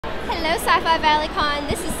Hello, Sci-Fi Valley Con.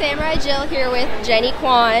 This is Samurai Jill here with Jennie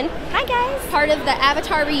Kwan. Hi guys. Part of the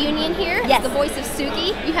Avatar reunion here. Yes. The voice of Suki.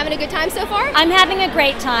 You having a good time so far? I'm having a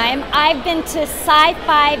great time. I've been to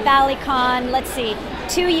Sci-Fi Valley Con, let's see,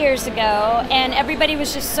 2 years ago, and everybody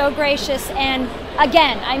was just so gracious. And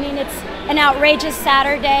again, I mean, it's an outrageous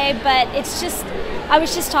Saturday, but it's just, I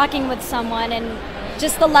was just talking with someone, and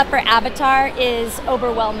just the love for Avatar is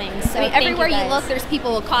overwhelming. So I mean, everywhere you look, there's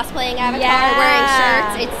people cosplaying Avatar,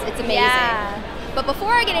 wearing shirts. It's amazing. Yeah. But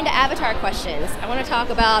before I get into Avatar questions, I want to talk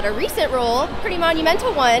about a recent role, pretty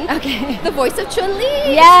monumental one. Okay. The voice of Chun-Li.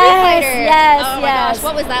 Yes, Street Fighter. yes, Oh my gosh,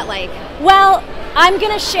 what was that like? Well, I'm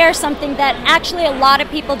going to share something that actually a lot of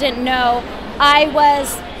people didn't know. I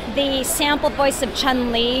was the sample voice of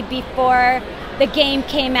Chun-Li before the game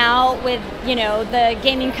came out with, you know, the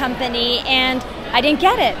gaming company, and I didn't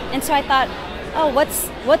get it. And so I thought, oh,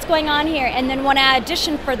 what's going on here? And then when I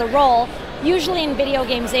auditioned for the role, usually in video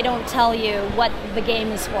games they don't tell you what the game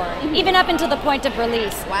is for, even up until the point of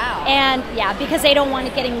release. Wow. And yeah, because they don't want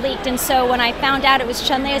it getting leaked. And so when I found out it was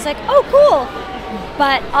Chun-Li, I was like, oh, cool.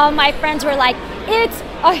 But all my friends were like, it's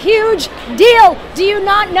a huge deal. Do you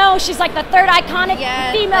not know she's like the third iconic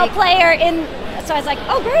female player in... So I was like,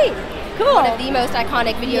 oh, great. Cool. One of the most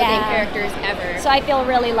iconic video game characters ever. So I feel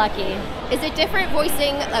really lucky. Is it different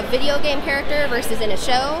voicing a video game character versus in a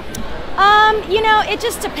show? You know, it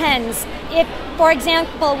just depends. If, for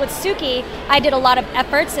example, with Suki, I did a lot of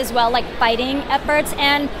efforts as well, like fighting efforts.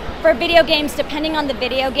 And for video games, depending on the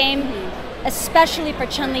video game, especially for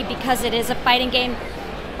Chun-Li, because it is a fighting game,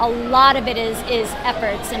 a lot of it is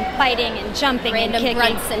efforts and fighting and jumping and kicking.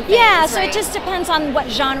 Grunts and things, yeah, so it just depends on what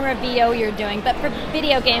genre of VO you're doing. But for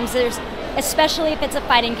video games, there's, especially if it's a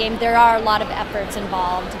fighting game, there are a lot of efforts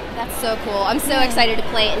involved. That's so cool. I'm so excited to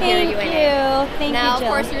play it and hear you in it. Thank you. Now, Jill.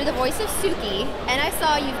 of course, you're the voice of Suki, and I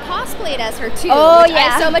saw you've cosplayed as her too. Oh, which yeah. I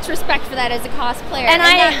have so much respect for that as a cosplayer. And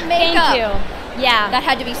that makeup, thank you. Yeah. That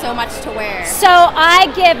had to be so much to wear. So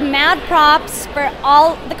I give mad props for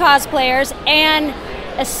all the cosplayers, and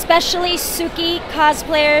especially Suki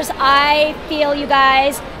cosplayers. I feel you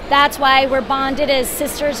guys, that's why we're bonded as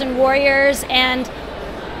sisters and warriors. And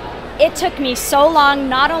it took me so long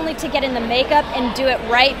not only to get in the makeup and do it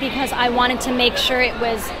right, because I wanted to make sure it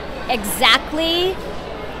was exactly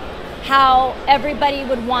how everybody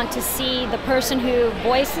would want to see the person who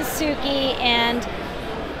voices Suki, and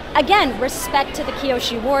again, respect to the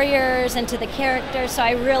Kyoshi warriors and to the characters. So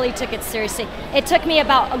I really took it seriously. It took me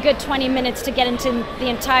about a good 20 minutes to get into the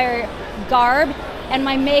entire garb, and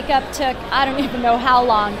my makeup took, I don't even know how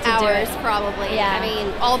long to do it. Hours, probably. Yeah. I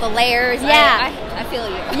mean, all the layers. Yeah. I feel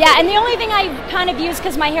you. Yeah, and the only thing I kind of used,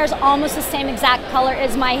 because my hair is almost the same exact color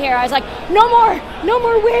as my hair, I was like, no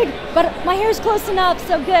more wig, but my hair's close enough,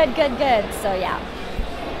 so good. So yeah.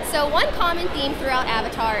 So one common theme throughout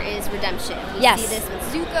Avatar is redemption. We see this with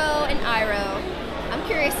Zuko and Iroh. I'm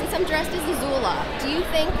curious, since I'm dressed as Azula, do you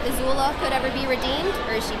think Azula could ever be redeemed,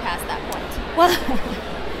 or is she past that point?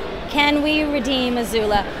 Well, can we redeem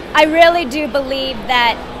Azula? I really do believe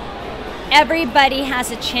that everybody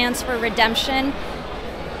has a chance for redemption,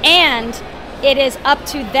 and it is up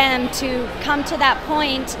to them to come to that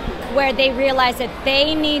point where they realize that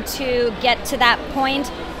they need to get to that point,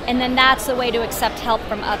 and then that's the way to accept help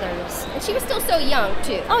from others. And she was still so young,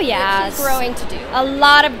 too. Oh, yeah. She's growing to do. A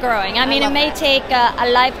lot of growing. I mean, it may that. take a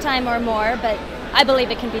lifetime or more, but I believe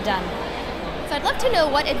it can be done. So I'd love to know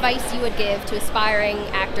what advice you would give to aspiring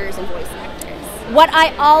actors and voice actors. What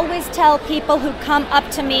I always tell people who come up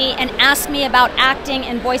to me and ask me about acting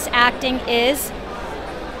and voice acting is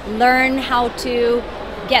learn how to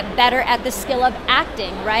get better at the skill of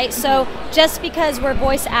acting, right? So just because we're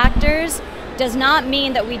voice actors does not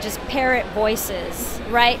mean that we just parrot voices,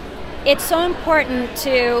 right? It's so important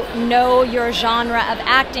to know your genre of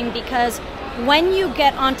acting, because when you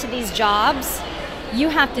get onto these jobs, you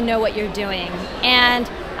have to know what you're doing. And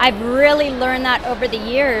I've really learned that over the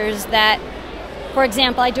years that, for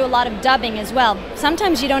example, I do a lot of dubbing as well.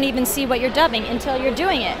 Sometimes you don't even see what you're dubbing until you're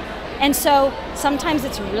doing it. And so sometimes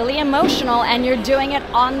it's really emotional and you're doing it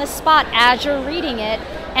on the spot as you're reading it.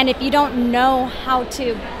 And if you don't know how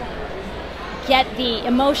to get the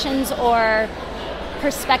emotions or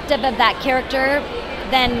perspective of that character,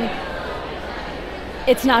 then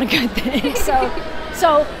it's not a good thing.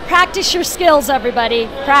 So practice your skills, everybody.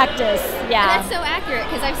 Practice, yeah. And that's so accurate,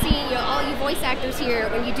 because I've seen all you voice actors here,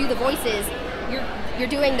 when you do the voices, you're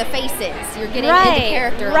doing the faces. You're getting into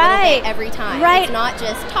character a little bit every time. Right. It's not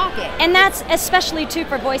just talking. And that's especially true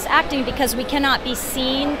for voice acting, because we cannot be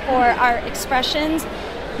seen for our expressions.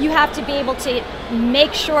 You have to be able to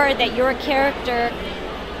make sure that your character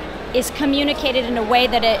is communicated in a way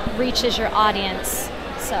that it reaches your audience.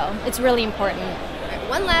 So it's really important.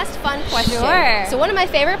 One last fun question. Sure. So one of my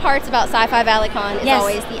favorite parts about Sci-Fi Valley Con is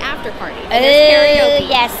always the after party. And there's karaoke.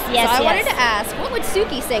 Yes. So I wanted to ask, what would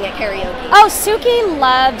Suki sing at karaoke? Oh, Suki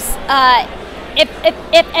loves,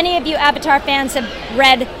 if any of you Avatar fans have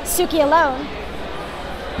read Suki Alone,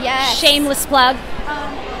 yes. Shameless plug,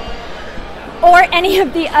 or any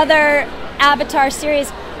of the other Avatar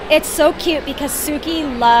series, it's so cute because Suki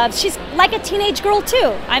loves, she's like a teenage girl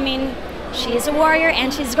too. I mean, she's a warrior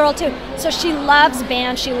and she's a girl too. So she loves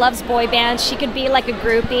bands, she loves boy bands, she could be like a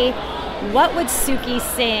groupie. What would Suki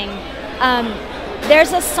sing?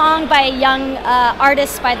 There's a song by a young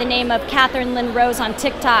artist by the name of Catherine Lynn Rose on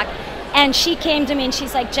TikTok, and she came to me and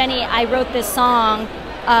she's like, Jenny, I wrote this song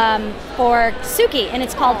for Suki, and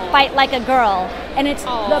it's called Fight Like a Girl, and it's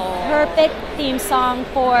the perfect theme song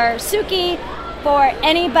for Suki, for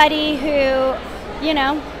anybody who, you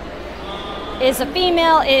know, is a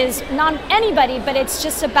female, is not anybody, but it's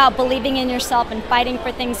just about believing in yourself and fighting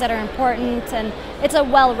for things that are important, and it's a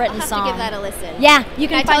well-written song. I'll have to give that a listen. Yeah, you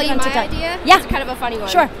can tell find you it on my TikTok. idea? Yeah. It's kind of a funny one.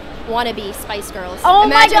 Sure. Wannabe Spice Girls. Oh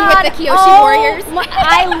Imagine my God. with the Kyoshi Warriors.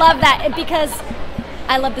 I love that because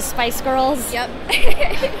I love the Spice Girls. Yep.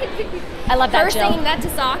 I love that, Jill. Singing that to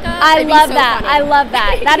Sokka. I love that. Funny. I love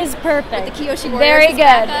that. That is perfect. With the Kyoshi Warriors. Very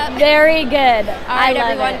good. Very good. All right,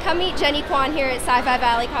 everyone. It. Come meet Jennie Kwan here at Sci-Fi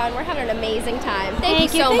Valley Con. We're having an amazing time.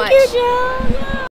 Thank you so much. Thank you, Jill. Yeah.